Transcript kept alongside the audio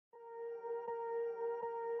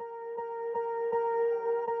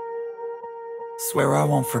Swear I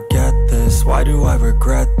won't forget this, why do I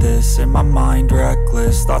regret this? In my mind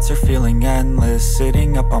reckless, thoughts are feeling endless.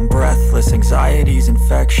 Sitting up I'm breathless, anxiety's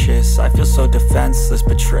infectious. I feel so defenseless,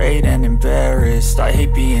 betrayed and embarrassed. I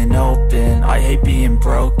hate being open, I hate being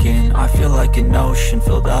broken. I feel like an ocean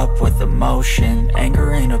filled up with emotion.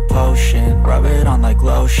 Anger ain't a potion, rub it on like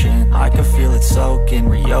lotion. I can feel it soaking,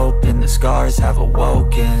 reopen, the scars have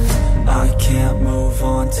awoken. I can't move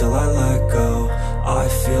on till I let go. I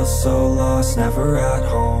feel so lost, never at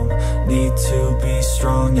home. Need to be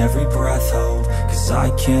strong, every breath hold. Cause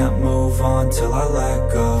I can't move on till I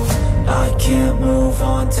let go. I can't move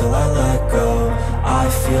on till I let go. I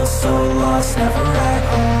feel so lost, never at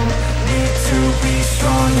home. Need to be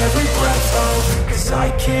strong, every breath hold. Cause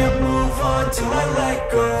I can't move on till I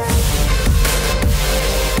let go.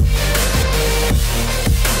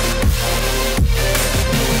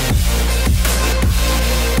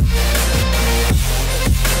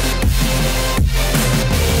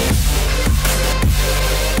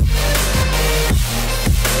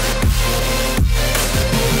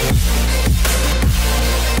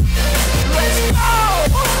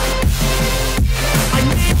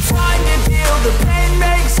 The pain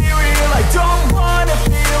makes it real, I don't wanna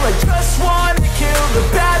feel, I just wanna kill the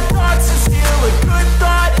bad thoughts and steal a good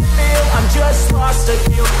thought and feel. I'm just lost, I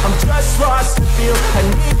feel, I'm just lost, I feel. I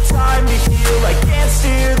need time to heal, I can't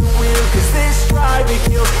steer the wheel. Cause this drive it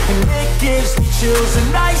kills, and it gives me chills. A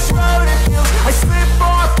nice road it feels, I slip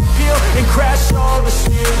off the peel and crash all the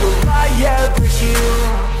steel. Will I ever heal?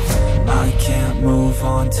 I can't move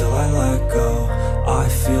on till I let go. I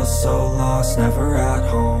feel so lost, never at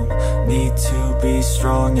home. Need to be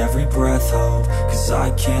strong, every breath hold. Cause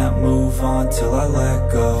I can't move on till I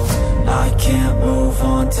let go. I can't move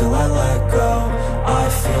on till I let go. I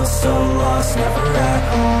feel so lost, never at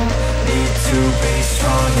home. Need to be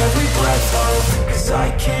strong, every breath hold. Cause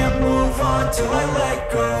I can't move on till I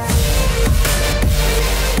let go.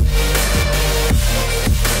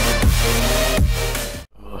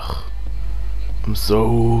 I'm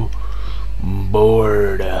so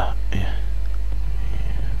bored. Yeah.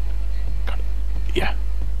 Got it.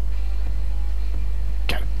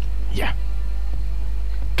 Yeah.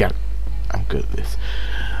 Got it. I'm good at this.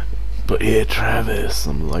 But yeah, Travis,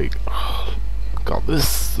 I'm like, oh, God, this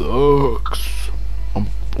sucks. I'm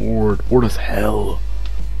bored. Bored as hell.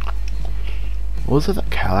 What was it that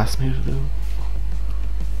Cal asked me to do?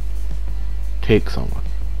 Take someone.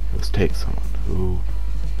 Let's take someone.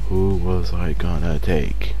 Who was I gonna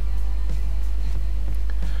take?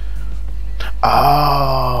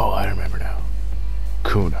 Oh, I remember now.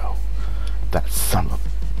 Kuno. That son of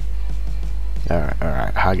a...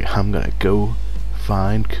 Alright, I'm gonna go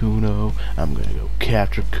find Kuno. I'm gonna go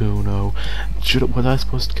capture Kuno. Was I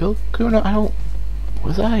supposed to kill Kuno?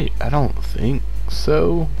 Was I? I don't think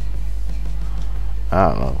so. I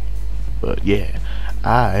don't know. But yeah,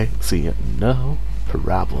 I see no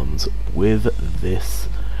problems with this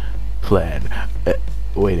plan.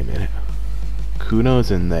 Wait a minute.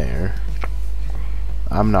 Kuno's in there.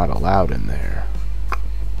 I'm not allowed in there.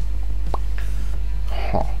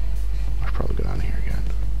 Huh. I should probably go down here again.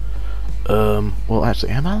 Well,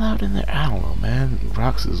 actually, am I allowed in there? I don't know, man.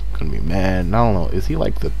 Rox is gonna be mad. I don't know. Is he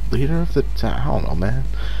like the leader of the town? I don't know, man.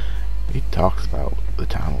 He talks about the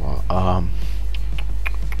town a lot.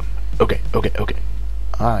 Okay.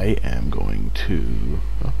 I am going to...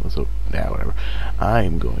 Oh, whatever. I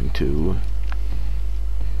am going to...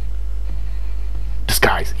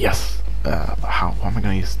 Disguise, yes! How am I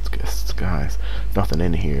going to use disguise? Nothing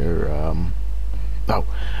in here.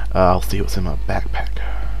 I'll see what's in my backpack.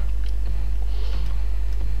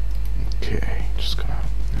 Okay, just gonna...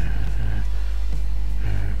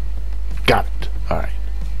 Got it! Alright.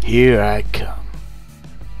 Here I come.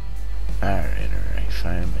 Alright,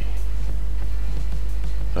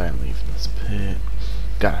 finally from this pit.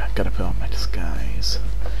 Gotta put on my disguise.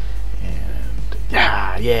 And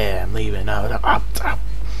yeah, I'm leaving. Ow, that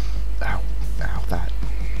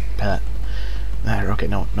pet. Okay,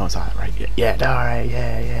 no, it's not right. Yeah, alright,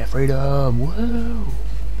 yeah, freedom. Whoa.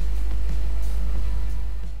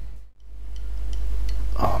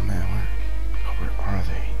 Oh man, where are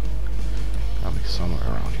they? Gotta be somewhere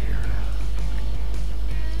around here.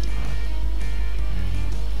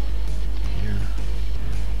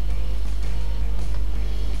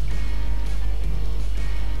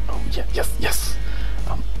 Yes.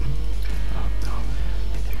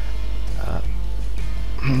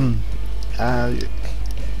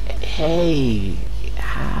 Hey,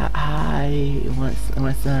 hi.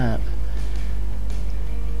 What's up?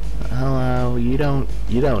 Hello. You don't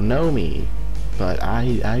know me, but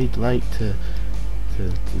I'd like to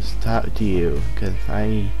just talk to you, because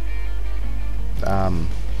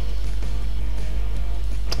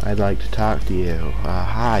I'd like to talk to you.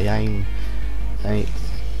 Hi, I'm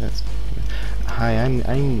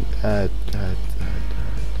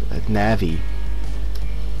Navi.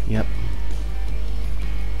 Yep.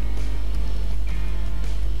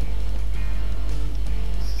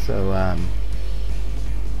 So,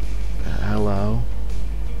 hello.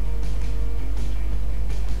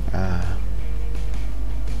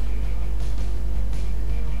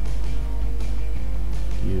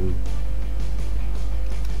 You,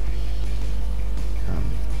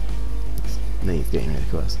 he's getting really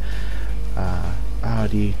close. Oh,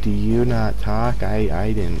 do you not talk?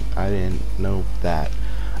 I didn't know that.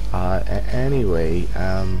 Anyway,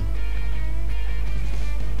 oh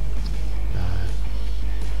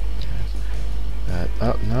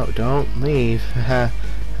no, don't leave.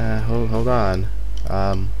 Hold on.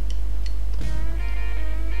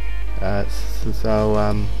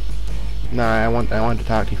 No, I want to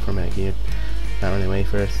talk to you for a minute. Can you not run away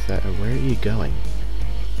first? Where are you going?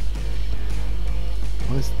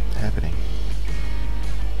 What is happening?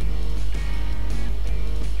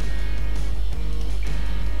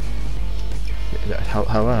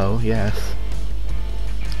 Hello, yes.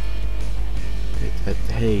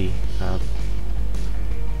 Hey,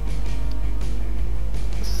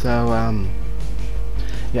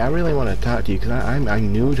 yeah, I really want to talk to you because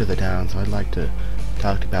I'm new to the town, so I'd like to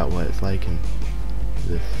talk about what it's like in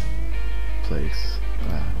this place.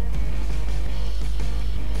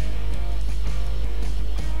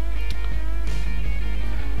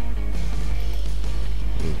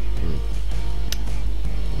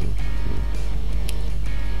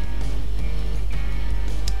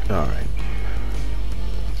 Alright.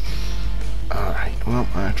 Well,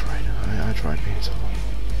 I tried. I tried being civil.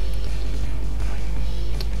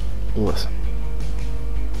 Listen.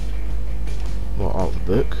 Well, the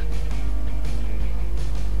book.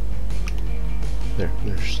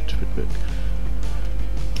 There's stupid book.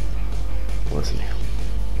 Listen here.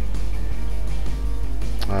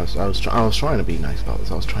 I was trying to be nice about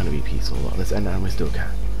this. I was trying to be peaceful about this, and we still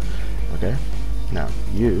can. Okay. Now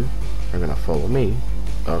you are gonna follow me.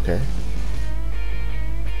 Okay.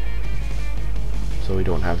 So we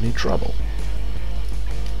don't have any trouble.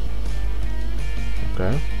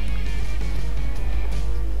 Okay.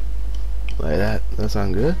 Like that. That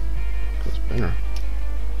sound good? That's better.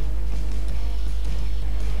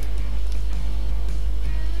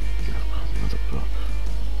 Another book.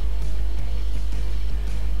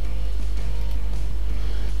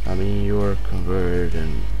 I mean, you're converted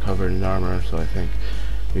and covered in armor, so I think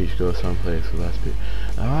we should go someplace with less people.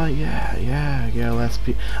 Yeah, less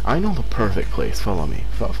people. I know the perfect place. Follow me.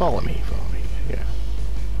 Follow me. Yeah.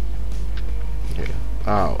 Yeah.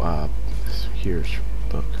 Oh, here's your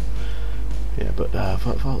book. Yeah, but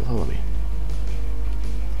follow me.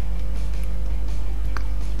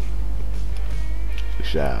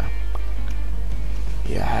 Yeah,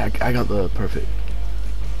 I got the perfect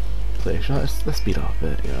place. Let's speed off a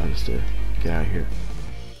bit, just to get out of here.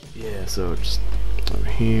 Yeah, so just over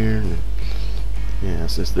here. And, yeah,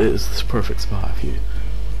 it's this perfect spot if you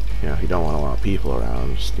don't want a lot of people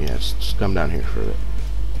around. Just come down here for a bit.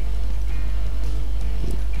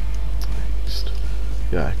 Just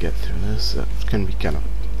gotta get through this. It's gonna be kind of a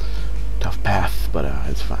tough path, but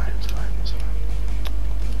it's fine. It's fine.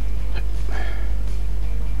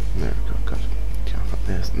 There we go. Got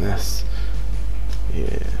this and this.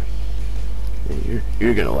 Yeah.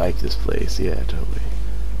 You're gonna like this place. Yeah, totally.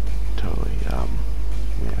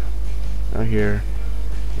 Yeah. Out here.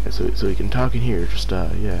 Yeah, so we can talk in here. Just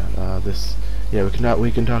this. Yeah, we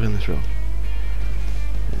can talk in this room.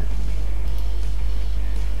 Yeah.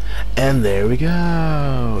 And there we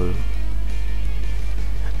go.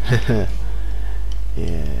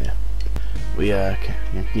 Yeah. We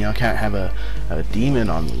can't have a demon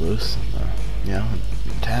on the loose, in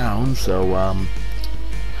town. So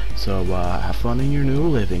have fun in your new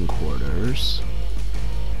living quarters.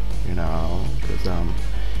 Because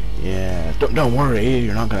yeah, don't worry,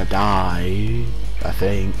 you're not gonna die. I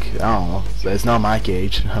think. I don't know. It's not my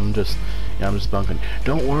cage. I'm just bunking.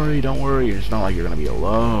 Don't worry. It's not like you're gonna be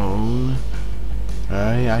alone.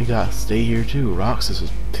 Alright, I gotta stay here too. Roxas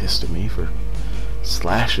was pissed at me for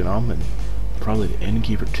slashing them, and probably the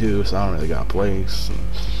innkeeper too. So I don't really got a place. And,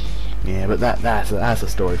 yeah, but that's a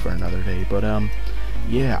story for another day. But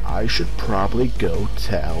yeah, I should probably go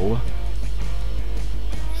tell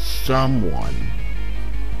someone.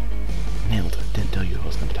 Nailed it. Didn't tell you who I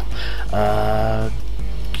was gonna tell.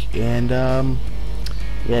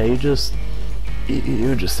 Yeah, you just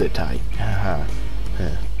sit tight. Alright.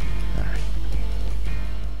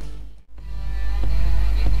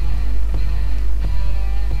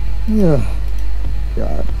 Yeah.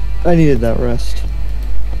 God, I needed that rest.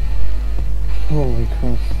 Holy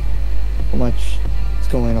crap. So much is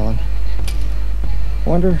going on. I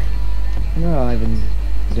wonder how Ivan's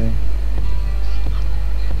doing.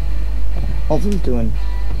 Hopefully he's doing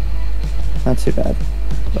not too bad.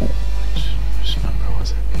 But Which number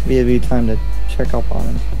was it? it'd be time to check up on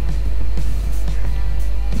him.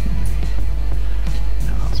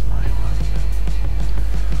 No, that's my one.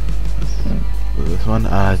 This one?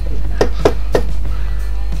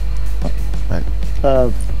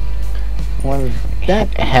 Wonder that.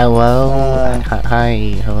 Hello? Hi,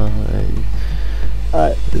 hello.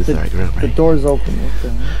 This is the right room, The right? door's open. What the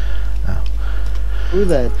hell? Oh. Who's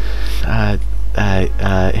that?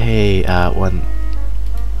 Hey, one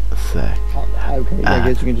sec. Okay, I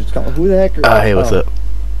guess you can just call. Who the heck are you? Hey, what's up?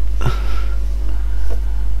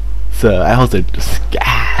 So, I also just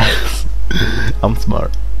gas. I'm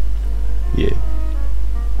smart. Yeah.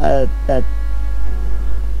 That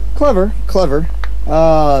clever.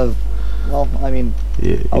 Well, I mean,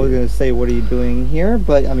 Yeah. I was gonna say, what are you doing here?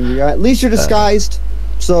 But I mean, at least you're disguised,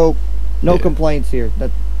 so no Yeah. complaints here.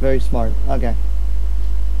 That's very smart. Okay.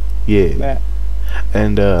 Yeah.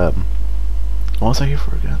 And what was I here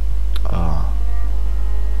for again?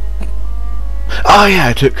 Oh yeah,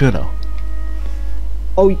 I took Kuno.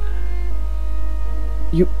 Oh,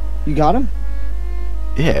 you got him?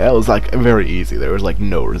 Yeah, that was like very easy. There was like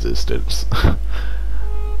no resistance.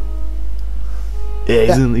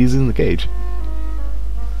 Yeah, he's in the cage.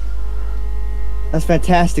 That's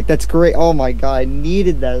fantastic. That's great. Oh my god, I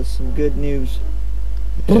needed that. That's some good news.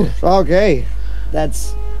 Yeah. Okay,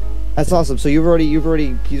 that's awesome. So he's already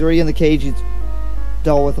in the cage. He's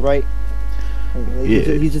dealt with, right? Yeah.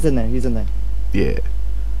 He's just in there. He's in there. Yeah.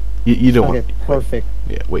 You don't Okay, want. perfect.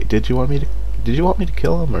 Yeah. Wait. Did you want me to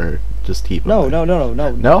kill him or just keep him? No. there?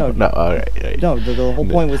 No. All right. No, the whole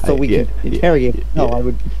point was so we can interrogate. No, I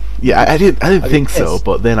would. Yeah, I didn't think so, pissed.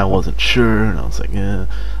 but then I wasn't sure, and I was like, yeah,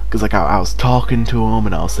 because like I was talking to him,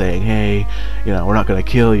 and I was saying, hey, we're not gonna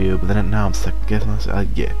kill you, but then now I'm second guessing myself.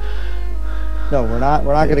 Yeah. No, we're not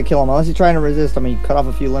gonna kill him unless he's trying to resist. I mean, cut off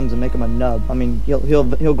a few limbs and make him a nub. I mean,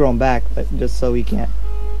 he'll grow him back, but just so he can't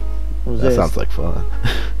resist. That sounds like fun.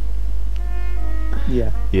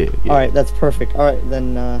 Yeah. Yeah. All right, that's perfect. All right,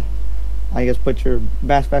 then I guess put your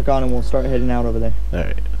mask back on and we'll start heading out over there. All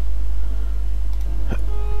right.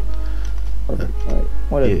 Perfect. All right.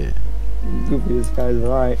 What a Yeah. goofy disguise. All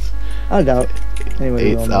right. I doubt.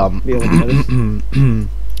 Anyway, It's we'll be able to notice.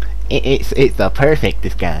 it's the perfect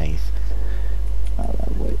disguise.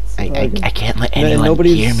 Wait. I can't let And anyone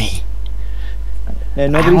nobody's- hear me.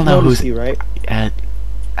 And I nobody's don't know noticed who's- you, right?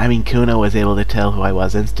 I mean, Kuno was able to tell who I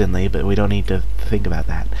was instantly, but we don't need to think about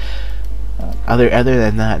that. Other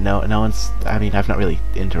than that, no one's. I mean, I've not really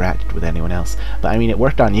interacted with anyone else. But I mean, it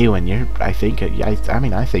worked on you, and I think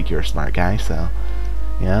you're a smart guy. So,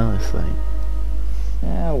 it's like.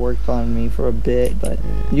 Yeah, it worked on me for a bit, but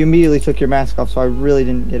Yeah. you immediately took your mask off, so I really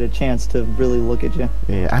didn't get a chance to really look at you.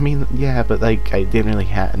 Yeah, I mean, yeah, but like, I didn't really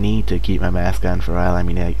need to keep my mask on for a while. I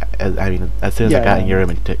mean, as soon as I got in your room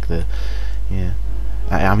and took the, yeah,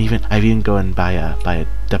 I've even gone by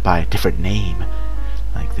a different name,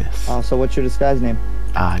 like this. So what's your disguise name?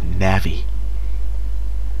 Navi.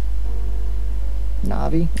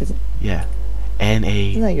 Navi? Yeah,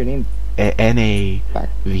 Isn't that your name? Navi.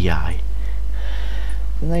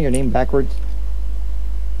 Isn't that your name backwards?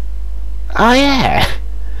 Oh yeah,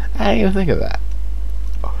 I didn't even think of that.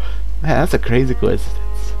 Man, that's a crazy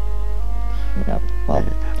coincidence. Yeah. Well,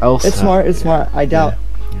 Also, it's smart. It's smart. I doubt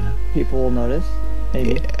Yeah. people will notice.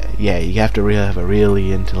 Maybe. Yeah, you have to really have a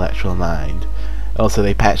really intellectual mind. Also,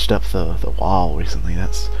 they patched up the wall recently.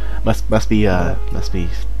 That's must be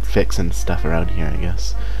fixing stuff around here, I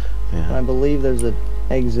guess. And I Yeah. believe there's an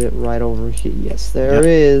exit right over here. Yes, there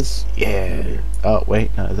is. Yeah. Oh wait,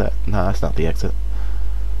 no, that's not the exit.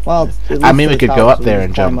 Well, it I leads mean, to we the could tower, go up so there just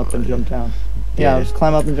and climb jump. up and jump down. Yeah, just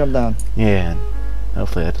climb up and jump down. Yeah. And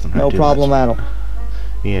hopefully that doesn't hurt No too problem much. at all.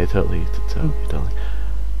 Yeah, totally.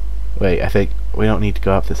 Wait, I think we don't need to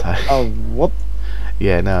go up this high. Oh, whoop.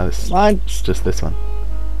 Yeah, no, Mine. it's just this one.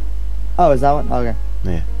 Oh, is that one? Okay.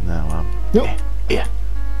 Yeah, no, Nope. yeah.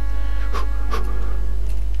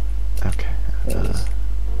 Okay.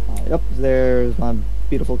 Yep, there's my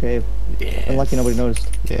beautiful cave. Yeah. I'm lucky nobody noticed.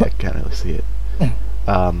 Yeah, I can't really see it.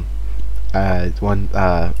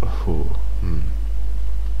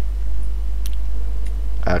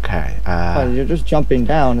 Okay, Oh, you're just jumping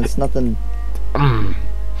down. It's nothing.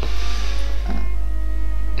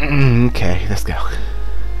 Okay, let's go.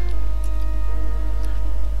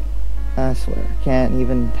 I swear, can't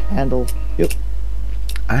even handle. Yep.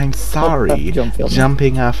 I'm sorry. Jump field.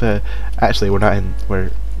 Jumping off a... Actually, we're not in...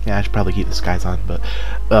 Yeah, I should probably keep the skies on, but...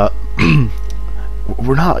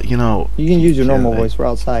 we're not, you know... You can use your normal like, voice. We're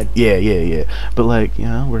outside. Yeah. But, like, you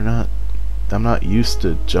know, we're not... I'm not used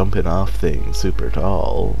to jumping off things super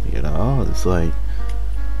tall, you know? It's like...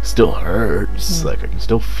 Still hurts. Like, I can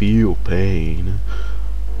still feel pain.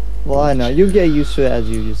 Well, I know. You get used to it as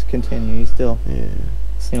you just continue. You still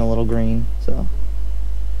seeing a little green, so...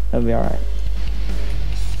 That'll be alright.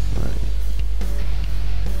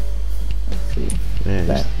 Let's see.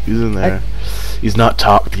 Yeah, he's in there. He's not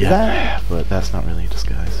talked yet, but that's not really a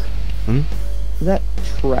disguise. Is that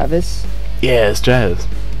Travis? Yeah, it's Travis.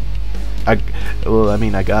 Well, I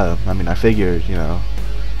mean, I got him. I mean, I figured, you know,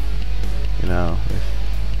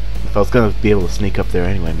 if I was gonna be able to sneak up there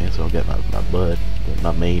anyway, may as well get my bud,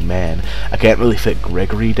 my main man. I can't really fit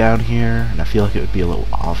Gregory down here, and I feel like it would be a little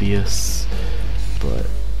obvious, but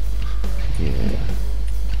yeah.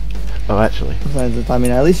 Oh, actually. I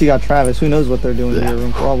mean, at least you got Travis. Who knows what they're doing in your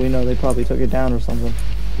room? For all we know, they probably took it down or something.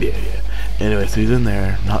 Yeah. Anyway, so he's in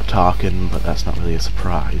there, not talking, but that's not really a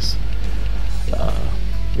surprise.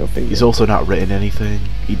 Go figure. He's also not written anything.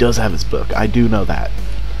 He does have his book. I do know that.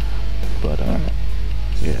 But,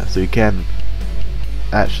 yeah, so he can...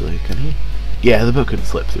 Actually, can he? Yeah, the book can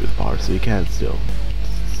slip through the bars, so he can still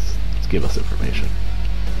give us information.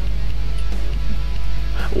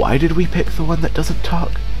 Why did we pick the one that doesn't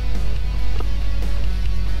talk?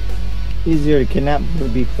 Easier to kidnap,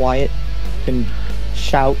 would be quiet, can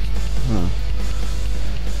shout. Huh.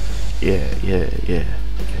 Yeah.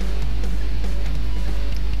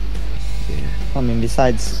 I mean,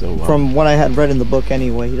 besides, So, from what I had read in the book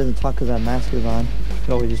anyway, he doesn't talk because that mask is on. You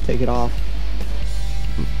can always just take it off.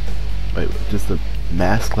 Wait, does the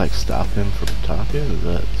mask, like, stop him from talking? Is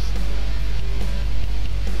that...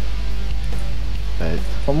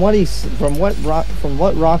 From what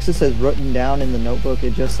Roxas has written down in the notebook,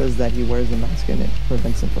 it just says that he wears the mask and it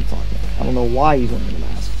prevents him from talking. I don't know why he's wearing the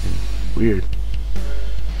mask. Weird.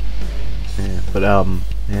 Yeah, but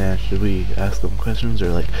yeah, should we ask them questions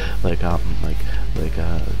or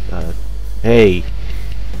hey,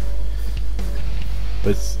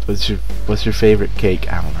 what's your favorite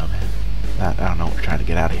cake? I don't know, man. I don't know what we're trying to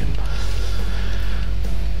get out of him.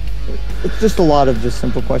 It's just a lot of just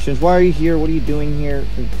simple questions. Why are you here? What are you doing here?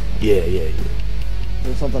 Yeah. Is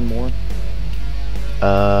there something more?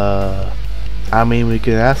 I mean, we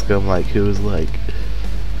could ask him, like, who's, like...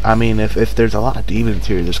 I mean, if there's a lot of demons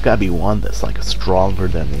here, there's gotta be one that's, like, stronger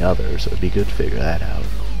than the other, so it'd be good to figure that out.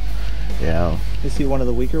 You know? Is he one of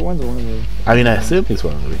the weaker ones or one of the... I mean, I assume he's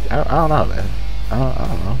one of the weaker... I don't know, man. I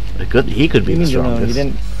don't know. He could be the strongest.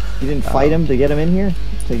 You didn't fight him to get him in here?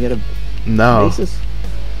 To get a basis?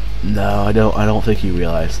 No, I don't think he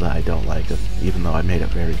realized that I don't like him, even though I made it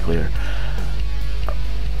very clear.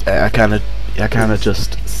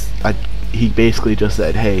 He basically just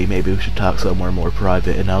said, hey, maybe we should talk somewhere more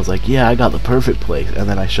private, and I was like, yeah, I got the perfect place, and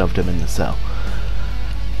then I shoved him in the cell.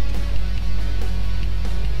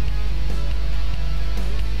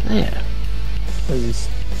 Yeah.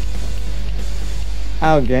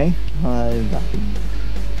 Okay.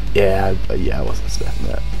 Yeah, I wasn't expecting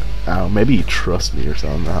that. I don't know, maybe he trusts me or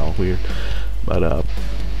something. I don't know, weird. But,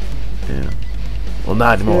 yeah. Well,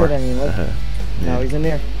 not anymore. Good, I mean, now he's in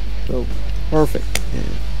there. So, perfect. Yeah.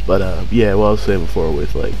 But, yeah, well, I was saying before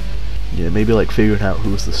with, like, yeah, maybe, like, figuring out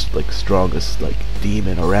who's the, like, strongest, like,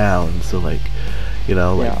 demon around. So, like, you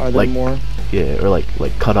know, like... Yeah, are there like, more? Yeah, or, like,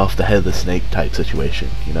 cut off the head of the snake type situation,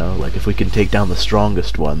 you know? Like, if we can take down the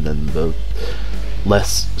strongest one, then the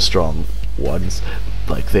less strong ones...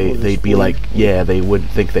 Like, they'd be like, yeah, they wouldn't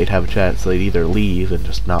think they'd have a chance. They'd either leave and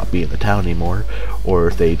just not be in the town anymore, or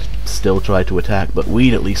if they'd still try to attack, but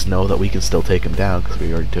we'd at least know that we can still take them down, because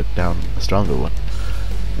we already took down a stronger one.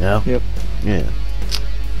 Yeah? Yep. Yeah.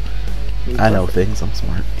 I know things, I'm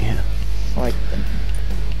smart. Yeah. I like them.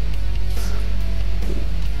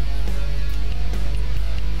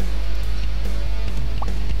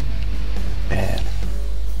 Man.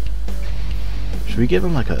 Should we give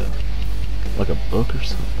him, like a book or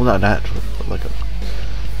something? Well, not natural, but like a...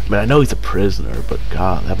 I mean, I know he's a prisoner, but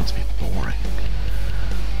God, that must be boring.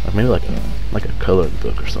 Or maybe like a coloring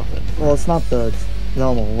book or something. Well, it's not the...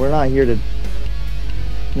 No, we're not here to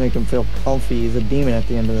make him feel comfy. He's a demon at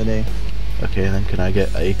the end of the day. Okay, then can I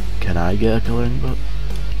get a coloring book?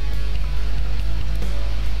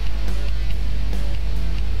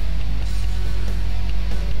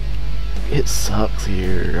 It sucks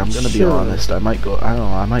here. I'm gonna be honest. I might go. I don't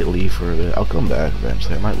know. I might leave for a bit. I'll come back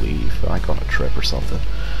eventually. I might leave. I might go on a trip or something.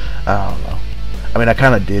 I don't know. I mean, I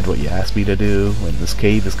kind of did what you asked me to do. And this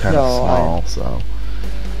cave is kind of small, so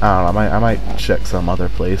I don't know. I might check some other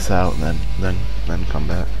place out and then come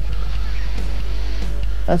back.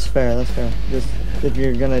 That's fair. That's fair. Just if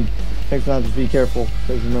you're gonna check them out, just be careful.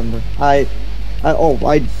 Because remember, right. Let's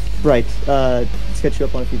catch you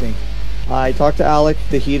up on a few things. I talked to Alec.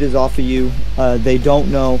 The heat is off of you. They don't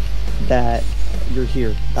know that you're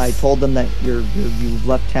here. I told them that you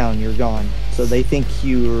left town. You're gone. So they think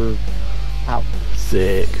you're out.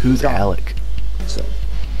 Sick. Who's Alec? So.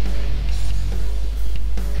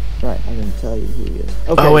 Right, I didn't tell you who he is.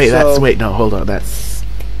 Okay, oh wait, no, hold on, that's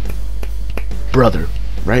brother,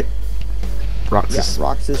 right? Roxas. Yeah,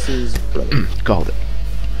 Roxas's brother. Called it.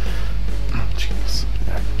 Jeez.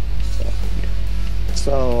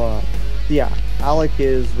 So, yeah, Alec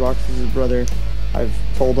is Roxas's brother. I've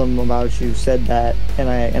told him about you, said that, and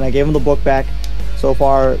I gave him the book back. So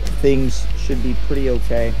far, things should be pretty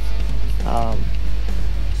okay.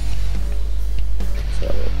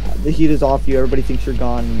 So the heat is off you. Everybody thinks you're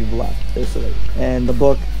gone and you've left, basically. And the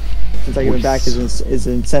book, since I gave it back, is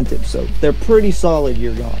an incentive. So they're pretty solid.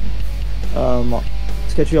 You're gone.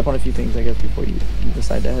 Let's catch you up on a few things, I guess, before you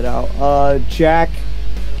decide to head out. Jack,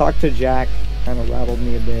 talk to Jack. Kind of rattled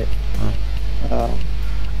me a bit.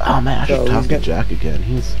 Oh man, I should talk to Jack again.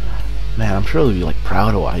 Man, I'm sure he'll be like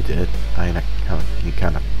proud of what I did. I mean, he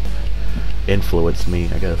kind of influenced me,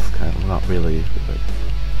 I guess. Kind of, not really, but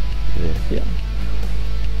yeah.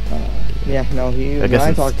 No, when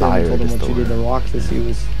I talked to him and told him what you did to Roxas,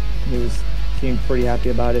 he seemed pretty happy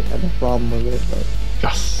about it. Had no problem with it, but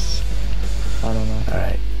yes. I don't know. All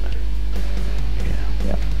right.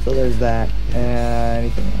 Yeah. So there's that.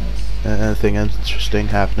 Anything else? Anything interesting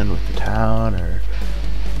happening with the town, or?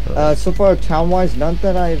 So far, town-wise, none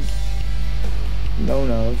that I've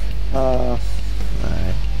known of. Alright.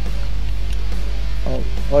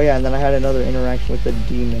 Oh yeah, and then I had another interaction with a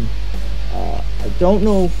demon. I don't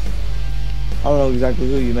know exactly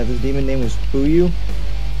who you met. This demon name was Fuyu.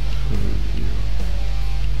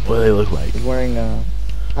 What do they look like? He's wearing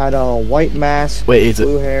had a white mask,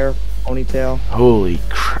 blue hair, ponytail. Holy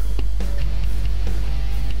crap!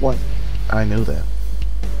 What? I know that.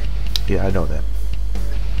 Yeah, I know that.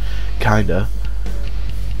 Kinda.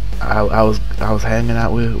 I was hanging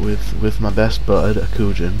out with my best bud,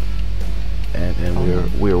 Akujin, and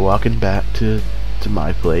we were walking back to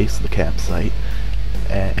my place, the campsite,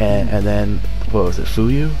 and then what was it,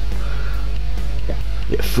 Fuyu? Yeah,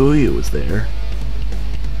 Fuyu was there,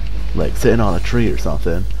 like sitting on a tree or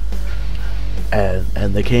something,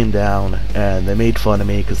 and they came down and they made fun of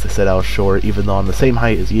me because they said I was short, even though I'm the same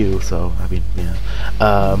height as you. So I mean, yeah.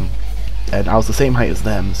 And I was the same height as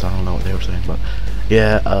them, so I don't know what they were saying, but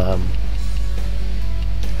yeah.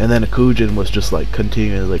 And then Akujin was just like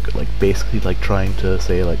continuing, like basically like trying to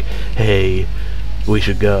say like, hey, we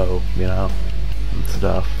should go, you know, and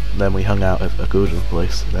stuff. And then we hung out at Akujin's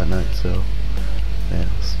place that night. So yeah.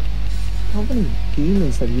 How many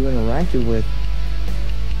demons have you interacted with?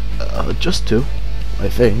 Just two, I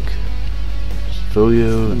think. Just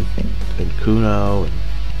Fuyu and Kuno, and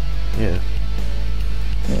yeah.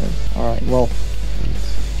 Yeah. All right. Well,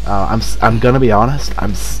 I'm gonna be honest.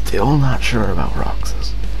 I'm still not sure about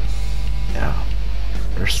Roxas. Yeah.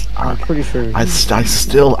 I'm pretty sure. I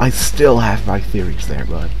still have my theories there,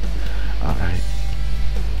 bud. All right.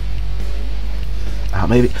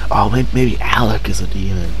 Maybe Alec is a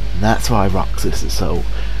demon, and that's why Roxas is so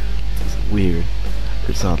weird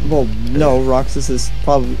or something. Well, no, Roxas is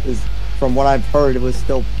from what I've heard, it was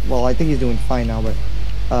still. Well, I think he's doing fine now, but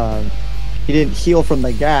he didn't heal from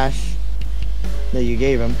the gash that you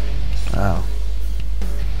gave him. Oh.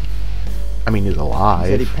 I mean, he's alive.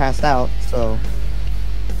 He said he passed out, so.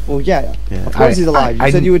 Well, yeah. Of course he's alive.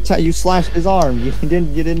 You said you slashed his arm. You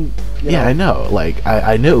didn't. Yeah, I know. Like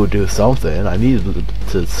I knew it would do something. I needed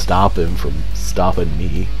to stop him from stopping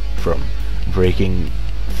me from breaking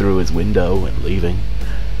through his window and leaving.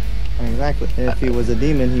 Exactly. And if he was a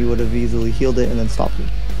demon, he would have easily healed it and then stopped you.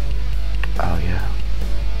 Oh yeah.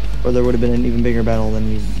 Or there would have been an even bigger battle than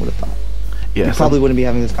you would have thought. Yeah. You probably wouldn't be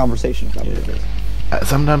having this conversation if that was the case.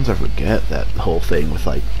 Sometimes I forget that whole thing with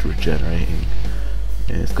like regenerating.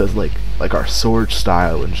 And it's because like our sword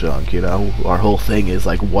style and junk, you know, our whole thing is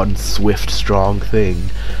like one swift, strong thing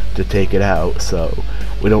to take it out. So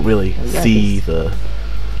we don't really see the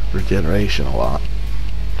regeneration a lot.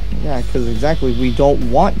 Yeah, because exactly, we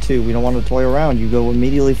don't want to. We don't want to toy around. You go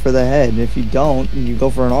immediately for the head, and if you don't, and you go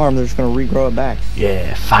for an arm, they're just going to regrow it back.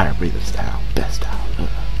 Yeah, fire breather style, best style. Yeah.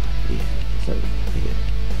 So, yeah.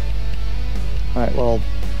 All right, well,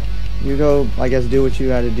 you go. I guess do what you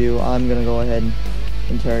got to do. I'm going to go ahead and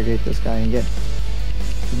interrogate this guy and get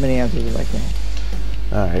as many answers as I can.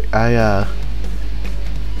 All right,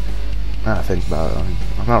 Now I think about it,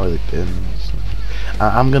 I'm not really been. So.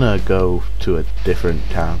 I'm gonna go to a different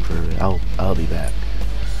town for it. I'll be back.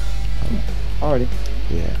 Alrighty.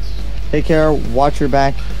 Yes. Take care. Watch your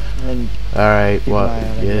back. And all right. keep an eye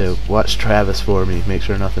out, I Yeah. guess. Watch Travis for me. Make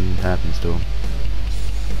sure nothing happens to him.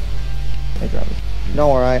 Hey, Travis.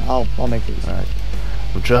 Don't worry. I'll make these. All right.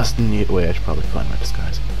 I'm trusting you. Wait, I should probably find my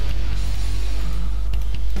disguise.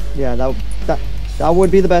 Yeah, that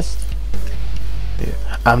would be the best. Yeah.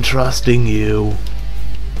 I'm trusting you.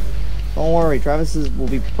 Don't worry. Travis will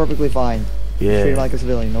be perfectly fine. Yeah. Treat him like a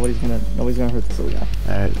civilian. Nobody's gonna hurt this little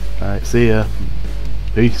guy. All right. See ya.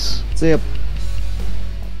 Peace. See ya.